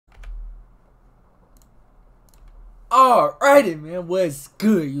Alrighty, man. What's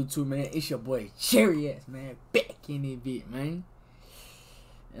good, YouTube, man? It's your boy Cherry Ass, man. Back in it, bit, man.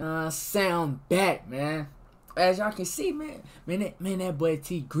 Sound back, man. As y'all can see, man, that boy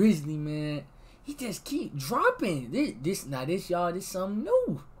T Grizzley, man, he just keep dropping. This y'all, this something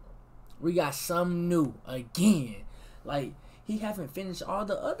new. We got something new again. Like, he haven't finished all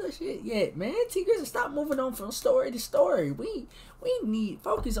the other shit yet, man. T Grizzley, stop moving on from story to story. We need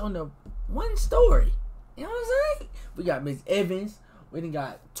focus on the one story. You know what I'm saying? We got Miss Evans. We done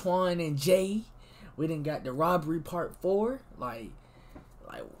got Twan and Jay. We done got the robbery part 4. Like,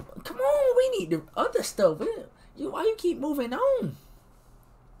 come on. We need the other stuff. Why you keep moving on?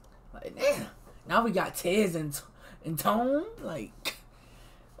 Like, damn. Now we got Tez and Tone. Like,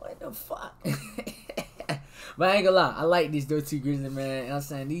 what the fuck? But I ain't gonna lie. I like this Dirty Grizzly, man. You know what I'm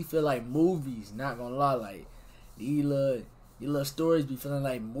saying? These feel like movies. Not gonna lie. Like, these little stories be feeling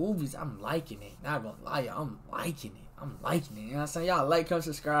like movies. I'm liking it. Not gonna lie, I'm liking it. You know what I'm saying? Y'all like, come,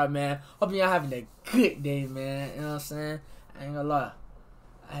 subscribe, man. Hope y'all having a good day, man. You know what I'm saying? I ain't gonna lie.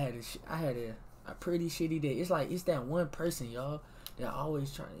 I had a pretty shitty day. It's that one person, y'all, that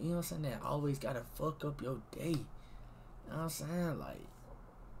always trying, you know what I'm saying, that always gotta fuck up your day. You know what I'm saying? Like,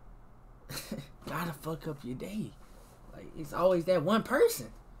 gotta fuck up your day. Like, it's always that one person.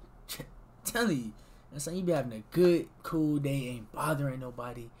 Telling you. I'm saying, you be having a good, cool day, ain't bothering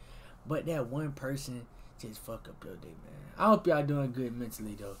nobody, but that one person just fuck up your day, man. I hope y'all doing good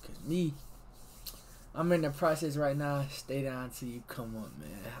mentally, though, because me, I'm in the process right now. Stay down till you come up,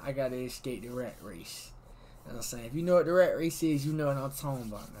 man. I gotta escape the rat race. You know what I'm saying? If you know what the rat race is, you know what I'm talking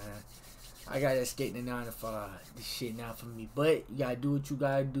about, man. I gotta escape the 9 to 5. This shit not for me, but you gotta do what you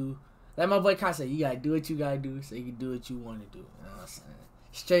gotta do. Like my boy Kai said, you gotta do what you gotta do so you can do what you wanna do. You know what I'm saying?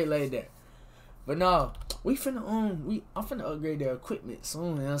 Straight like that. But no, I'm finna upgrade the equipment soon.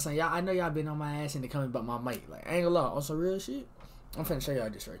 You know what I'm saying? Y'all, I know y'all been on my ass in the comments about my mic. Like, I ain't gonna lie, on some real shit. I'm finna show y'all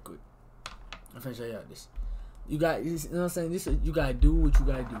this right quick. I'm finna show y'all this. You got this, you know what I'm saying? This, you gotta do what you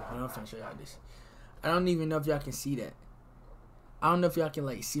gotta do. I'm finna show y'all this. I don't even know if y'all can see that. I don't know if y'all can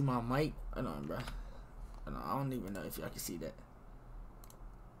like see my mic. Hold on, bro. I don't even know if y'all can see that.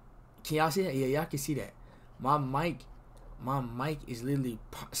 Can y'all see that? Yeah, y'all can see that. My mic is literally,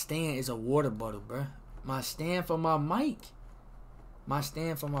 stand is a water bottle, bruh. My stand for my mic,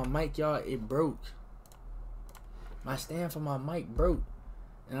 y'all, it broke. My stand for my mic broke.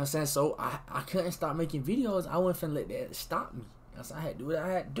 You know what I'm saying? So I couldn't stop making videos. I wasn't finna let that stop me. You know what I'm saying? I had to do what I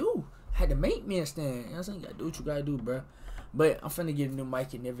had to do. I had to make me a stand. You know what I'm saying? You gotta do what you gotta do, bruh. But I'm finna get a new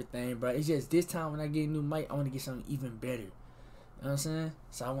mic and everything, bruh. It's just this time when I get a new mic, I wanna get something even better. You know what I'm saying?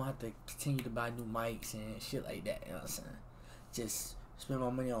 So I won't have to continue to buy new mics and shit like that. You know what I'm saying? Just spend my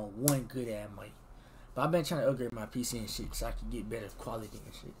money on one good ass mic. But I've been trying to upgrade my PC and shit so I can get better quality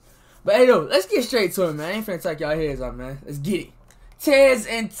and shit. But hey, though, let's get straight to it, man. I ain't finna take y'all heads off, man. Let's get it. Tez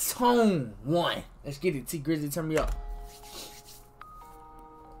and Tone 1. Let's get it. T Grizzly, turn me up.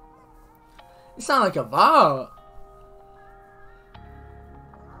 It sound like a vibe.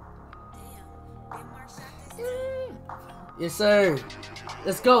 Yes, sir.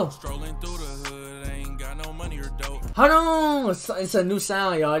 Let's go. Strolling through the hood, I ain't got no money or dope. Hold on. It's a new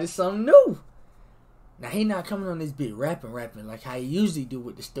sound, y'all. It's something new. Now, he not coming on this bit rapping like how he usually do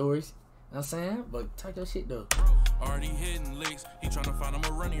with the stories. You know what I'm saying? But talk your shit, though. Already hitting licks. He tryna find him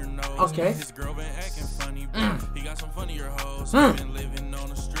a run your nose. Okay. His girl been acting funny, bro. He got some funnier hoes. He been living on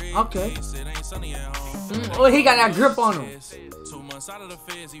the street. Okay. Said ain't sunny at home. Oh, he got that grip on him. 2 months out of the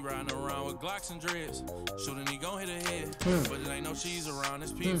feds, he riding around with Glocks and dreads. Shooting, he gon' hit a head. But it ain't no cheese around.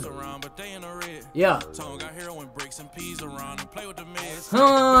 There's peeps around, but they in the red. Yeah. Tone got heroin bricks and peas around and play with the meds.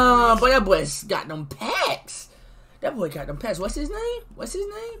 But that boy's got them packs. That boy got them packs. What's his name? What's his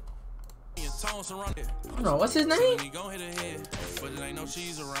name? Hold on, what's his name?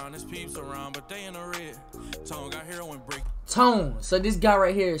 Tone. So this guy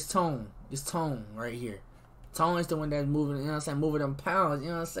right here is Tone. This Tone right here. Tone is the one that's moving, you know what I'm saying, moving them pounds, you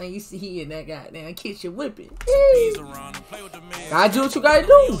know what I'm saying? You see he in that goddamn kitchen whipping. Gotta do what you gotta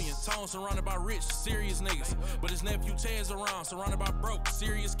do. Tone surrounded by rich, serious niggas. But his nephew Tez around, surrounded by broke,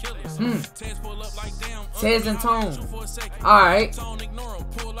 serious killers. Tez pull up like damn. Tez and Tone. Alright. Tone ignore him,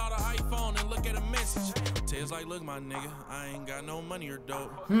 pull out an iPhone and look at a message. Tez like, look my nigga, I ain't got no money or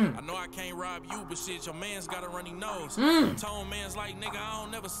dope. I know I can't rob you, but shit, your man's got a runny nose. Tone man's like, nigga, I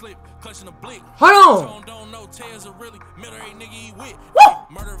don't never slip, clutching a blick. Hold on. Tone don't know Tez a really middle-aged nigga he with.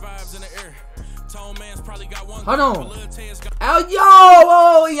 Murder vibes in the air. Tone man's probably got one. Hold on.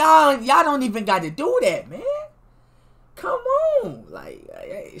 Oh, yo, y'all don't even got to do that, man. Come on. Like,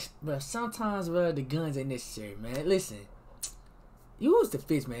 but sometimes, bro, the guns ain't necessary, man. Listen. Use the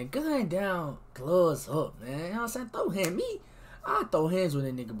fist, man. Gun down, gloves up, man. You know what I'm saying? Throw hands. I throw hands with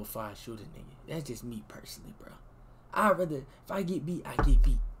a nigga before I shoot a nigga. That's just me personally, bro. I'd rather, if I get beat, I get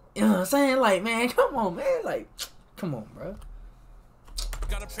beat. You know what I'm saying? Like, man, come on, man. Like, come on, bro.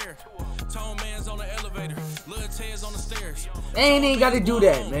 Got a pair. Tone man's on the elevator. Little Ted's on the stairs. They ain't got to do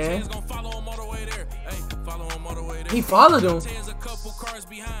that, man. Gonna follow him all the way there. Hey, follow him all the way there. He followed him. Ted's a couple cars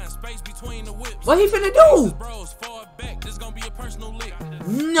behind. Space between the whips. What he finna do? Bros, fall back. This gonna be a personal lick.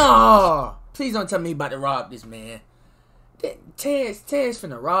 No. Please don't tell me he about to rob this man. Ted's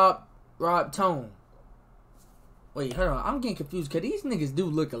finna rob Tone. Wait, hold on. I'm getting confused because these niggas do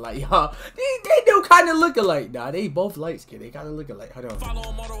look alike, y'all. They do kind of look alike, nah. They both light skinned. They kind of look alike. Hold on. Follow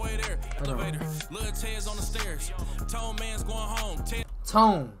him all the way there. Elevator. Little Ted's on the stairs. Tone man's going home.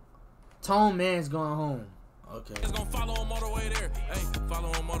 Tone man's going home. Okay. Ted's gonna follow him all the way there. Hey,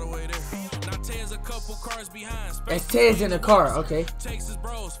 follow him all the way there. Now Ted's a couple cars behind. That's Ted's in the car. Okay. Takes his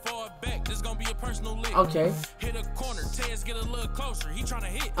bros, fall back. This gonna be a personal lick. Okay. Hit a corner. Ted's get a little closer. He trying to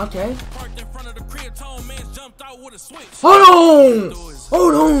hit. Okay. Parked in front of the crib. Tone man's jumped out with a switch. Hold on.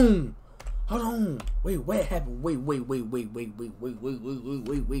 Hold on. Hold on. Wait, what happened? Wait.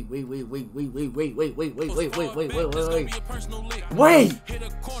 Hit a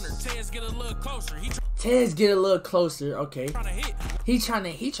corner. Ted's get a little closer. Ted's get a little closer. Okay. He tried to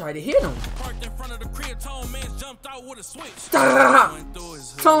hit him. Parked in front of the crib. Tone man's jumped out with a switch.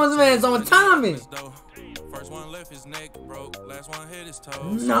 Tone's man's on timing. First one left his neck broke. Last one hit his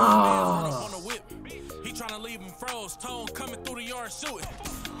toes. No. He trying to leave him froze. Tone coming through the yard shooting.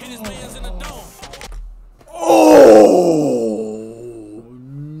 Hit his man's in the dome. Oh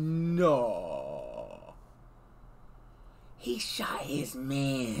no. He shot his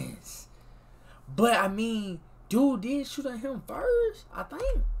mans. But I mean, dude did shoot at him first. I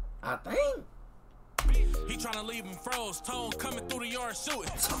think. He trying to leave him froze. Tone coming through the yard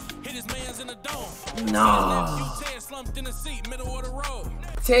shooting. Hit his man's in the dome. No. Ted slumped in the seat, middle of the road.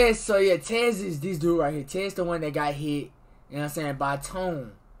 Ted, so yeah, Ted's is this dude right here. Ted's the one that got hit, you know what I'm saying, by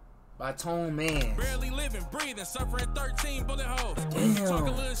Tone man. Barely living, breathing, suffering 13 bullet holes. Damn. Talk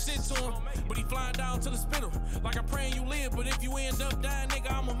a little shit to him, but he flying down to the spittle. Like I'm praying you live, but if you end up dying,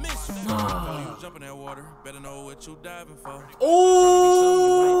 nigga, I'ma miss you. Before you jump in that water, better know what you diving for.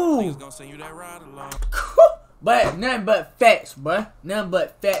 Ooh. Niggas gonna send you that ride along. But nothing but facts, bruh. Nothing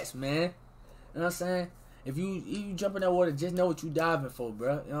but facts, man. You know what I'm saying? If you jump in that water, just know what you diving for,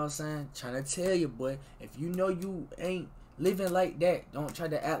 bruh. You know what I'm saying? Trying to tell you, boy. If you know you ain't living like that, don't try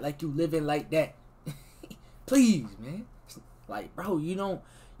to act like you living like that. Please, man. Like, bro, you don't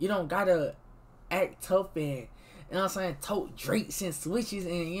gotta act tough and, you know what I'm saying, tote drakes and switches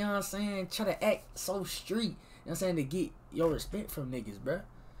and, you know what I'm saying, try to act so street, you know what I'm saying, to get your respect from niggas, bruh.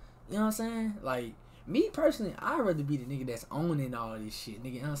 You know what I'm saying? Like, me personally, I'd rather be the nigga that's owning all this shit,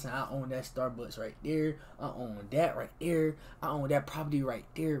 nigga. You know what I'm saying? I own that Starbucks right there. I own that right there. I own that property right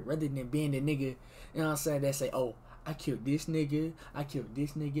there, rather than being the nigga, you know what I'm saying, that say, oh, I killed this nigga, I killed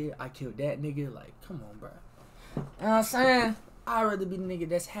this nigga, I killed that nigga. Like, come on, bro. You know what I'm saying? I'd rather be the nigga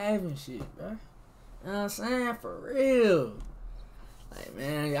that's having shit, bro. You know what I'm saying? For real. Like,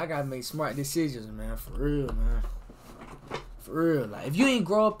 man, y'all gotta make smart decisions, man. For real, man. For real. Like, if you ain't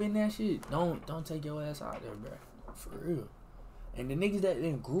grow up in that shit, don't take your ass out there, bro. For real. And the niggas that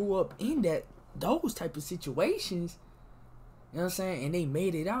didn't grew up in those type of situations, you know what I'm saying, and they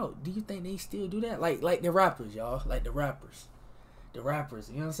made it out, do you think they still do that? Like the rappers, y'all. Like the rappers. The rappers,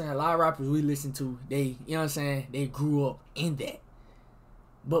 you know what I'm saying? A lot of rappers we listen to, they, you know what I'm saying, they grew up in that.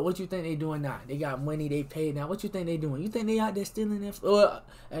 But what you think they doing now? They got money, they paid now. What you think they doing? You think they out there stealing that? Well,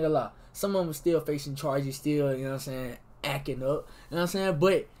 ain't a lot. Some of them still facing charges, still, you know what I'm saying, acting up. You know what I'm saying?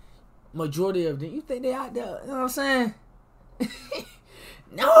 But majority of them, you think they out there, you know what I'm saying?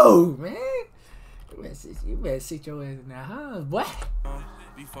 No, man. You better sit your ass in that house, boy.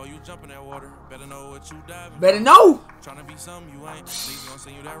 Before you jump in that water, better know what you diving. Better know. Trying to be something you ain't. Gonna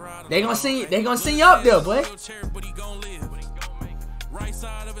send you that ride. They gonna send you up there, boy. But he gonna live. Right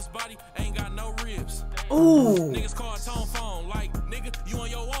side of his body ain't got no ribs. Ooh. Niggas call Tone phone like, nigga, you on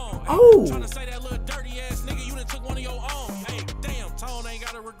your own. Oh. Trying to say that little dirty ass nigga, you done took one of your own. Hey, damn, Tone ain't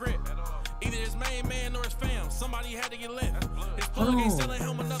got a regret. Either his main man or his fam. Somebody had to get left. His plug ain't selling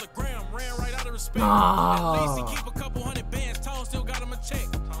him another gram. Ran right out of respect. At least he keep a couple hundred bands. Tone still got him a check.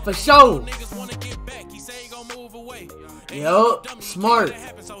 For sure. Niggas wanna get back. He say he gon' move away. Yo, smart.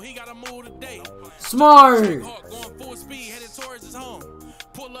 So he gotta move today. Smart. Going full speed, headed towards his home.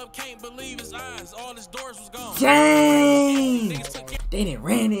 Pull up, can't believe his eyes. All his doors was gone. Dang. They done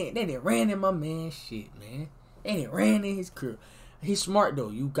ran in my man shit, man. They done ran in his crew. He's smart though.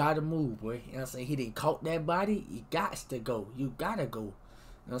 You gotta move, boy. You know what I'm saying? He didn't caught that body. You got to go. You gotta go. You know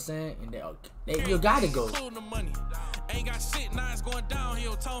what I'm saying? And you gotta go.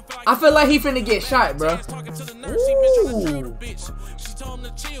 I feel like he finna get shot, bro. Ooh. Who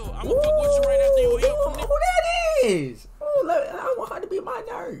that is? Ooh, look, I want her to be my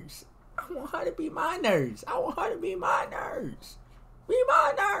nurse. I want her to be my nurse. I want her to be my nurse. Be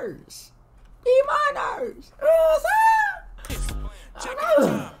my nurse. Be my nurse. You know what I'm saying? Check out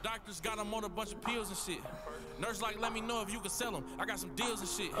time. Doctors got him on a bunch of pills and shit. Nurse like, let me know if you can sell them. I got some deals and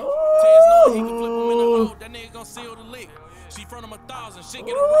shit. Tez know he can flip them in the hole. That nigga gon' seal the lick. She front him 1,000. Shit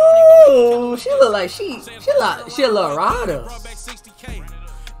get around. She look like she a little rider.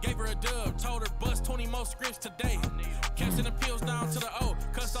 Gave her a dub, told her bust 20 more scripts today. Kept sending pills down to the O.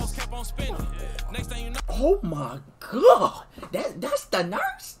 Custos kept on spinning. Next thing you know. Oh my god. That's the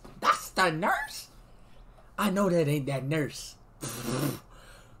nurse? That's the nurse? I know that ain't that nurse.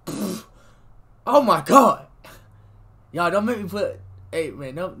 Oh my god. Y'all don't make me put, hey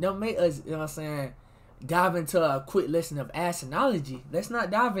man, don't make us, you know what I'm saying, dive into a quick lesson of assinology. Let's not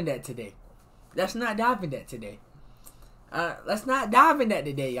dive in that today. Let's not dive in that today. Let's not dive in that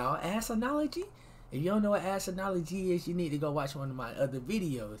today, y'all. Assinology? If you don't know what assinology is, you need to go watch one of my other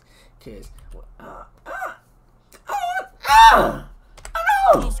videos. Cause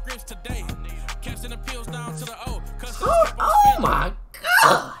oh my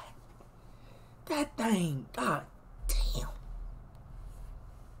god. That thing, god damn.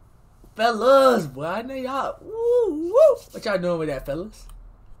 Fellas, boy, I know y'all. Woo, woo. What y'all doing with that, fellas?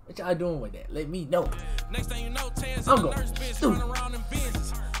 What y'all doing with that? Let me know. Next thing you know, Tez I'm and the going nurse bitch running around in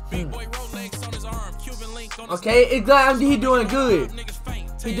business. Big boy Rolex on his arm, Cuban link on his okay, it's glad he doing good.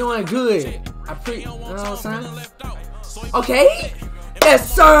 He doing good. You know what I'm saying? Okay.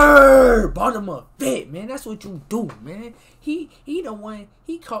 Yes, sir. Bought him a vet, man. That's what you do, man. He the one.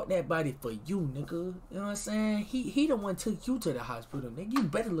 He caught that body for you, nigga. You know what I'm saying? He the one took you to the hospital, nigga. You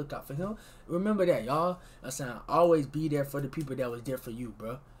better look out for him. Remember that, y'all. I'm saying always be there for the people that was there for you,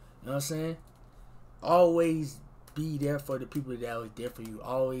 bro. You know what I'm saying? Always be there for the people that was there for you.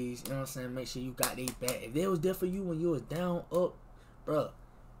 Always, you know what I'm saying? Make sure you got their back. If they was there for you when you was down, up, bro,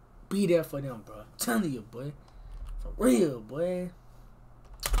 be there for them, bro. I'm telling you, boy. For real, boy.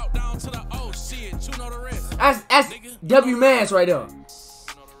 Down to the oh shit, you know the rest. That's W Mans right there.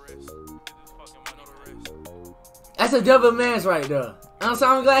 That's a W Mans right there. I'm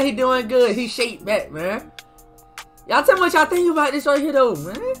glad he doing good. He shaped back, man. Y'all tell me what y'all think about this right here, though,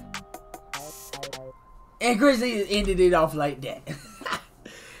 man. And Grizzly ended it off like that.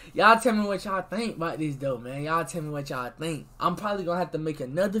 Y'all tell me what y'all think about this, though, man. Y'all tell me what y'all think. I'm probably gonna have to make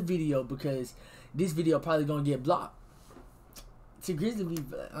another video because this video probably gonna get blocked. To Grizzly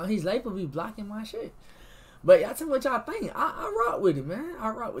his label be blocking my shit. But y'all tell me what y'all think. I rock with it, man. I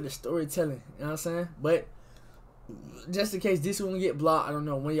rock with the storytelling. You know what I'm saying? But just in case this one get blocked, I don't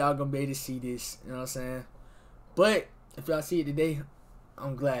know when y'all gonna be able to see this. You know what I'm saying? But if y'all see it today,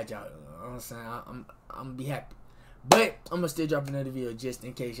 I'm glad y'all. You know what I'm saying? I'm gonna be happy. But I'm gonna still drop another video just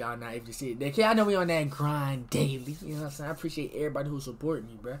in case y'all not able to see it. Cause I know we on that grind daily. You know what I'm saying? I appreciate everybody who support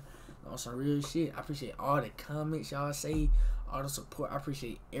me, bro. On some real shit. I appreciate all the comments y'all say. All the support, I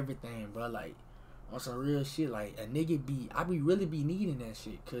appreciate everything, bro. Like, on some real shit, like, a nigga I really be needing that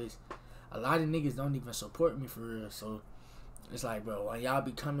shit, cause a lot of niggas don't even support me for real, so, it's like, bro, when y'all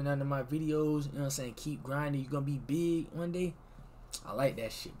be coming under my videos, you know what I'm saying, keep grinding, you gonna be big one day, I like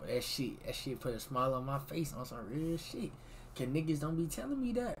that shit, but that shit put a smile on my face on some real shit, cause niggas don't be telling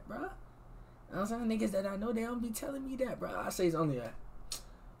me that, bro. You know what I'm saying, niggas that I know, they don't be telling me that, bro. I say it's only a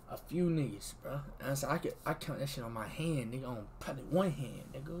few niggas, bro. And so I count that shit on my hand, nigga, on probably one hand,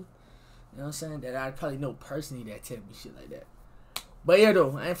 nigga. You know what I'm saying? That I probably know personally that tell me shit like that. But yeah,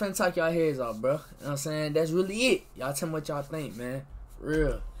 though, I ain't finna talk y'all heads off, bro. You know what I'm saying? That's really it. Y'all tell me what y'all think, man. For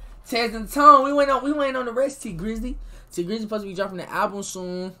real. Tez and Tone, we went on the rest. T Grizzly supposed to be dropping the album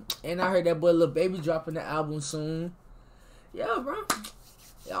soon, and I heard that boy Lil Baby dropping the album soon. Yeah, bro.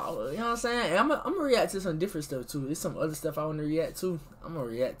 Y'all, you know what I'm saying? And I'm gonna react to some different stuff too. There's some other stuff I want to react to. I'm gonna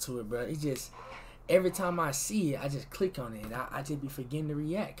react to it, bro. It's just every time I see it, I just click on it, and I just be forgetting to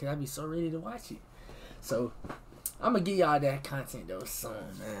react because I be so ready to watch it. So I'm gonna give y'all that content though soon,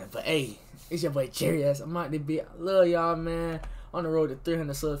 man. But hey, it's your boy Jerry S. I'm out there, be. Love y'all, man. On the road to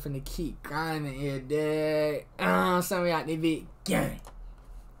 300 subs, finna keep grinding here, dad. Some of y'all, they big gang.